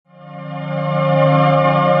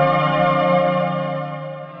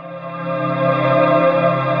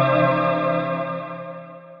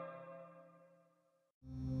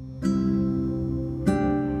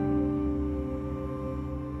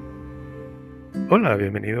Hola,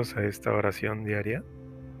 bienvenidos a esta oración diaria.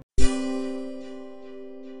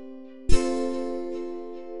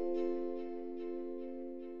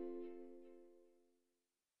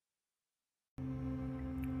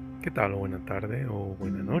 ¿Qué tal? Buena tarde o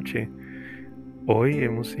buena noche. Hoy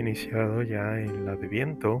hemos iniciado ya el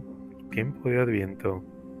Adviento, tiempo de Adviento.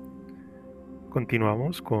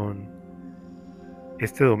 Continuamos con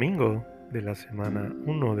este domingo de la semana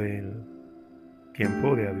 1 del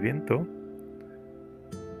tiempo de Adviento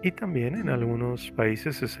y también en algunos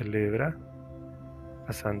países se celebra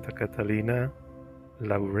a Santa Catalina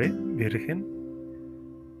Labouré, Virgen,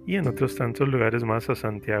 y en otros tantos lugares más a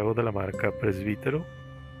Santiago de la Marca, Presbítero.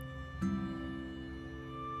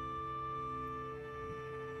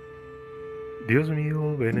 Dios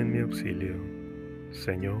mío, ven en mi auxilio.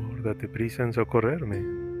 Señor, date prisa en socorrerme.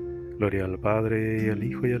 Gloria al Padre, y al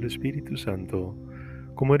Hijo, y al Espíritu Santo,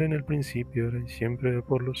 como era en el principio, ahora y siempre,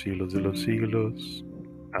 por los siglos de los siglos.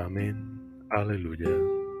 Amén. Aleluya.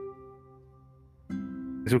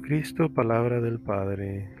 Jesucristo, palabra del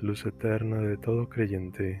Padre, luz eterna de todo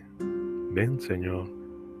creyente. Ven, Señor,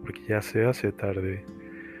 porque ya se hace tarde.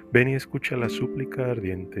 Ven y escucha la súplica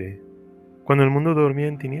ardiente. Cuando el mundo dormía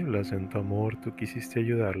en tinieblas, en tu amor tú quisiste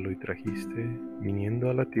ayudarlo y trajiste, viniendo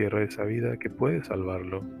a la tierra esa vida que puede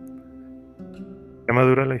salvarlo. Ya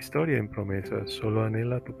madura la historia en promesas, solo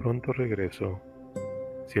anhela tu pronto regreso.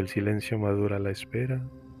 Si el silencio madura la espera,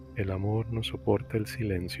 el amor no soporta el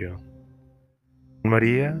silencio.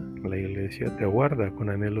 María, la Iglesia te aguarda con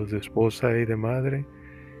anhelos de esposa y de madre,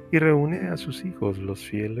 y reúne a sus hijos los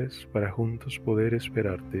fieles para juntos poder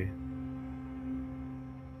esperarte.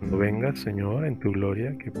 Cuando vengas, Señor, en tu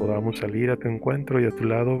gloria, que podamos salir a tu encuentro y a tu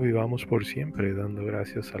lado vivamos por siempre, dando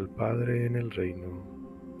gracias al Padre en el reino.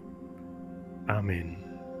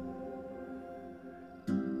 Amén.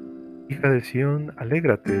 Hija de Sión,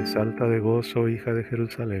 alégrate, salta de gozo, hija de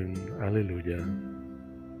Jerusalén. Aleluya.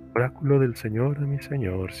 Oráculo del Señor a mi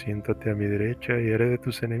Señor, siéntate a mi derecha y haré de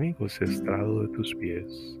tus enemigos estrado de tus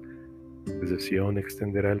pies. Desde Sión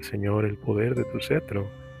extenderá el Señor el poder de tu cetro.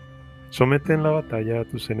 Somete en la batalla a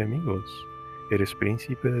tus enemigos. Eres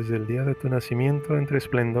príncipe desde el día de tu nacimiento, entre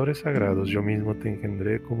esplendores sagrados yo mismo te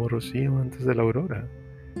engendré como rocío antes de la aurora.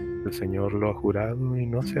 El Señor lo ha jurado y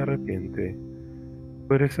no se arrepiente.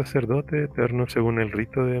 Tú eres sacerdote eterno según el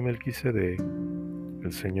rito de Melquisedec.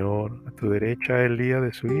 El Señor, a tu derecha, el día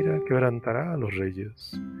de su ira, quebrantará a los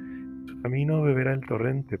reyes. Su camino beberá el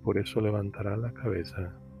torrente, por eso levantará la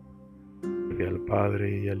cabeza. Gloria al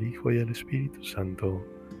Padre, y al Hijo, y al Espíritu Santo,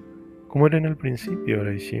 como era en el principio,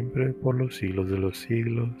 ahora y siempre, por los siglos de los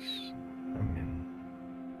siglos. Amén.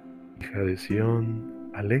 Hija de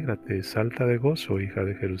Sión, alégrate, salta de gozo, hija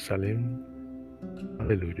de Jerusalén.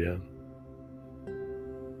 Aleluya.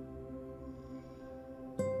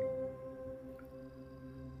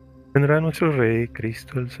 Vendrá nuestro Rey,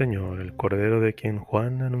 Cristo el Señor, el Cordero de quien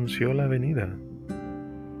Juan anunció la venida.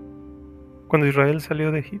 Cuando Israel salió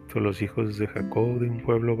de Egipto, los hijos de Jacob, de un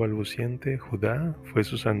pueblo balbuciente, Judá fue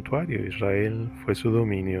su santuario, Israel fue su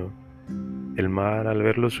dominio. El mar al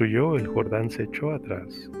verlos huyó, el Jordán se echó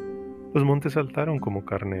atrás. Los montes saltaron como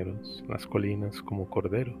carneros, las colinas como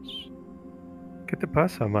corderos. ¿Qué te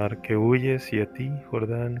pasa, mar, que huyes, y a ti,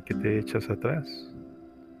 Jordán, que te echas atrás?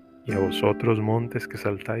 Y a vosotros, montes, que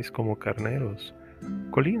saltáis como carneros,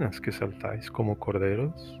 colinas que saltáis como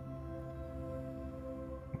corderos.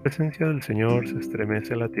 En presencia del Señor se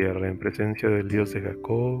estremece la tierra, en presencia del Dios de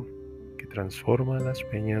Jacob, que transforma las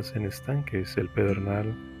peñas en estanques, el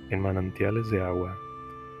pedernal en manantiales de agua.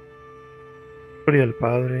 Gloria al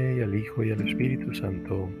Padre, y al Hijo, y al Espíritu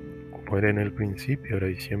Santo, como era en el principio, ahora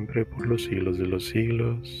y siempre, por los siglos de los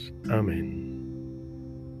siglos. Amén.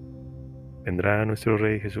 Vendrá nuestro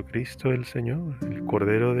Rey Jesucristo el Señor, el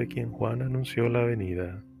Cordero de quien Juan anunció la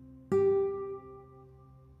venida.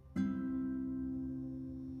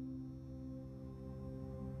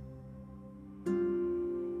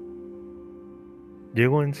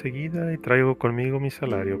 Llego enseguida y traigo conmigo mi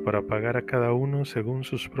salario para pagar a cada uno según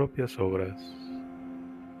sus propias obras.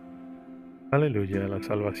 Aleluya, la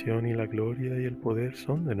salvación y la gloria y el poder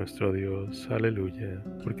son de nuestro Dios. Aleluya,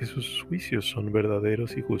 porque sus juicios son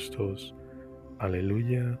verdaderos y justos.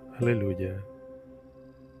 Aleluya, aleluya.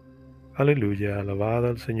 Aleluya, alabad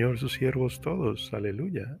al Señor sus siervos todos.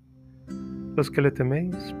 Aleluya. Los que le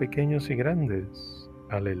teméis, pequeños y grandes.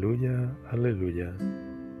 Aleluya, aleluya.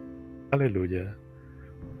 Aleluya.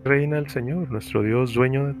 Reina el Señor, nuestro Dios,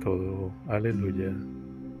 dueño de todo. Aleluya.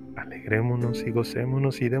 Alegrémonos y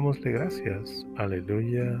gocémonos y démosle gracias.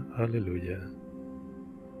 Aleluya, aleluya.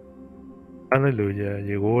 Aleluya,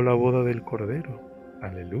 llegó la boda del Cordero.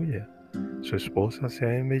 Aleluya, su esposa se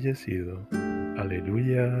ha embellecido.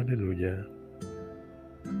 Aleluya, aleluya.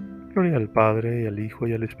 Gloria al Padre, y al Hijo,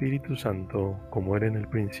 y al Espíritu Santo, como era en el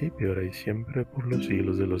principio, ahora y siempre, por los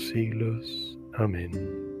siglos de los siglos. Amén.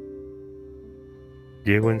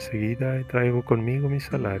 Llego enseguida y traigo conmigo mi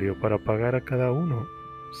salario para pagar a cada uno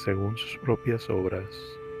según sus propias obras.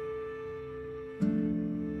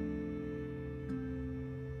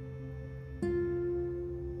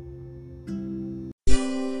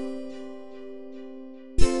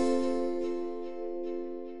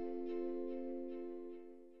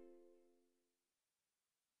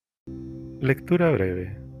 Lectura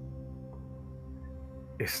breve.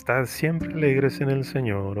 Estad siempre alegres en el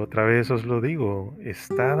Señor. Otra vez os lo digo,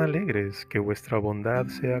 estad alegres, que vuestra bondad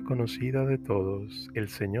sea conocida de todos. El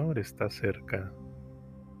Señor está cerca.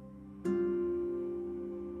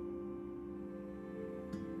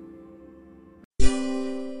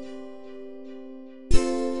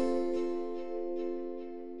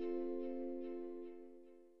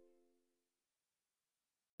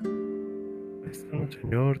 Muéstranos,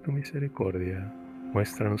 Señor, tu misericordia.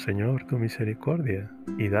 Muéstranos, Señor, tu misericordia,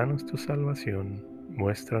 y danos tu salvación.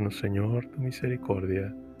 Muéstranos, Señor, tu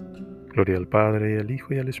misericordia. Gloria al Padre, y al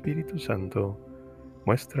Hijo, y al Espíritu Santo.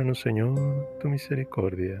 Muéstranos, Señor, tu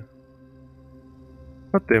misericordia.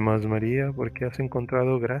 No temas, María, porque has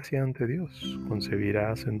encontrado gracia ante Dios.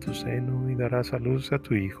 Concebirás en tu seno y darás a luz a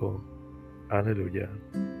tu Hijo. Aleluya.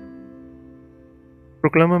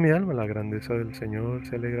 Proclama mi alma la grandeza del Señor,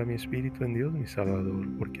 se alegra mi espíritu en Dios mi Salvador,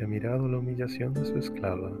 porque ha mirado la humillación de su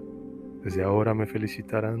esclava. Desde ahora me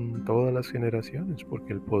felicitarán todas las generaciones,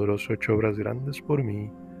 porque el poderoso ha hecho obras grandes por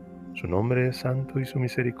mí. Su nombre es santo y su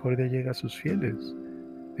misericordia llega a sus fieles,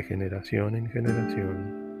 de generación en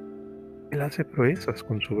generación. Él hace proezas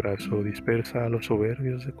con su brazo, dispersa a los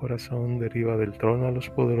soberbios de corazón, derriba del trono a los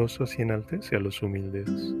poderosos y enaltece a los humildes.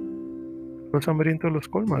 Los hambrientos los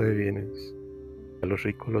colma de bienes, a los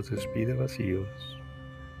ricos los despide vacíos.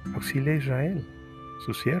 Auxilia a Israel,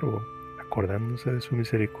 su siervo, acordándose de su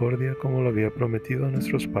misericordia como lo había prometido a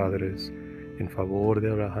nuestros padres, en favor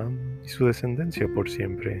de Abraham y su descendencia por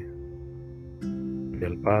siempre. Y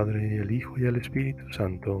al Padre, y al Hijo, y al Espíritu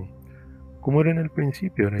Santo, como era en el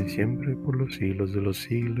principio, ahora y siempre, por los siglos de los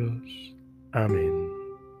siglos. Amén.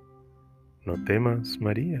 No temas,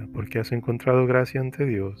 María, porque has encontrado gracia ante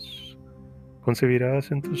Dios.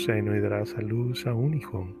 Concebirás en tu seno y darás a luz a un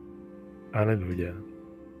hijo. Aleluya.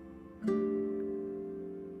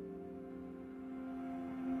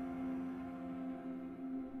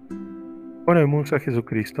 Oremos a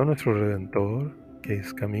Jesucristo nuestro Redentor, que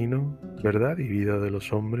es camino, verdad y vida de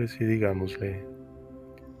los hombres, y digámosle: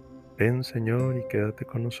 ven, Señor, y quédate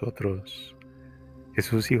con nosotros.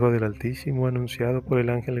 Jesús, Hijo del Altísimo, anunciado por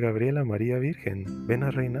el ángel Gabriel a María Virgen, ven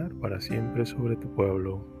a reinar para siempre sobre tu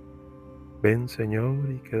pueblo. Ven, Señor,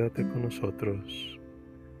 y quédate con nosotros.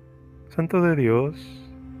 Santo de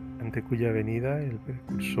Dios, ante cuya venida el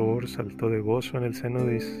precursor saltó de gozo en el seno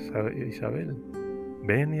de Isabel,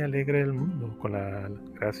 ven y alegra el mundo con la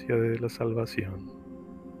gracia de la salvación.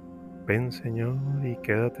 Ven, Señor, y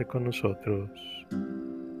quédate con nosotros.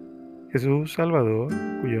 Jesús Salvador,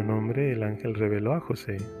 cuyo nombre el ángel reveló a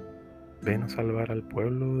José, ven a salvar al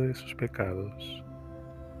pueblo de sus pecados.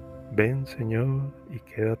 Ven, Señor, y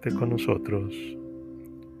quédate con nosotros.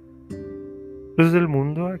 Luz del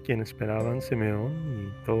mundo, a quien esperaban Simeón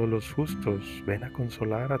y todos los justos, ven a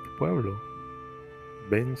consolar a tu pueblo.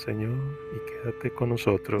 Ven, Señor, y quédate con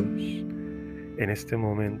nosotros. En este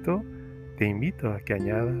momento, te invito a que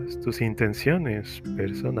añadas tus intenciones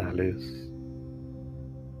personales.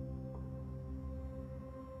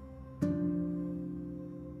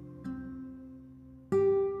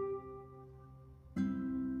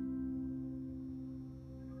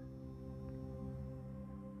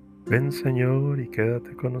 Ven, Señor, y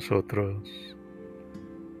quédate con nosotros.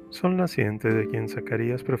 Sol naciente, de quien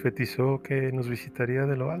Zacarías profetizó que nos visitaría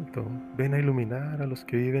de lo alto, ven a iluminar a los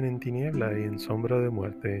que viven en tiniebla y en sombra de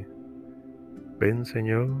muerte. Ven,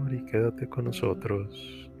 Señor, y quédate con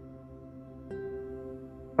nosotros.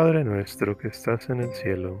 Padre nuestro que estás en el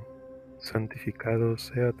cielo, santificado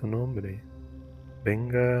sea tu nombre.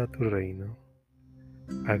 Venga a tu reino.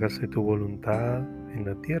 Hágase tu voluntad en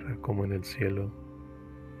la tierra como en el cielo.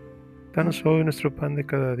 Danos hoy nuestro pan de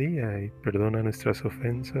cada día y perdona nuestras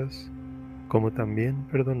ofensas, como también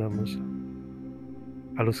perdonamos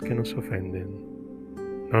a los que nos ofenden.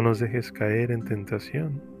 No nos dejes caer en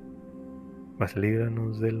tentación, mas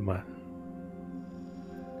líbranos del mal.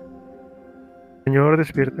 Señor,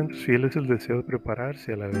 despierta en tus fieles el deseo de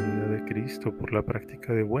prepararse a la venida de Cristo por la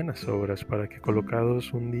práctica de buenas obras, para que,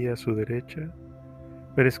 colocados un día a su derecha,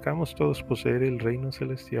 merezcamos todos poseer el reino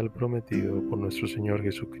celestial prometido por nuestro Señor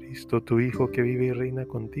Jesucristo, tu Hijo, que vive y reina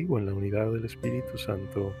contigo en la unidad del Espíritu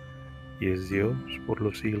Santo, y es Dios por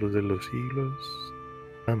los siglos de los siglos.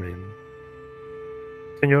 Amén.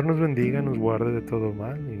 Señor nos bendiga, nos guarde de todo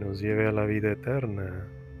mal y nos lleve a la vida eterna.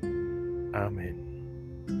 Amén.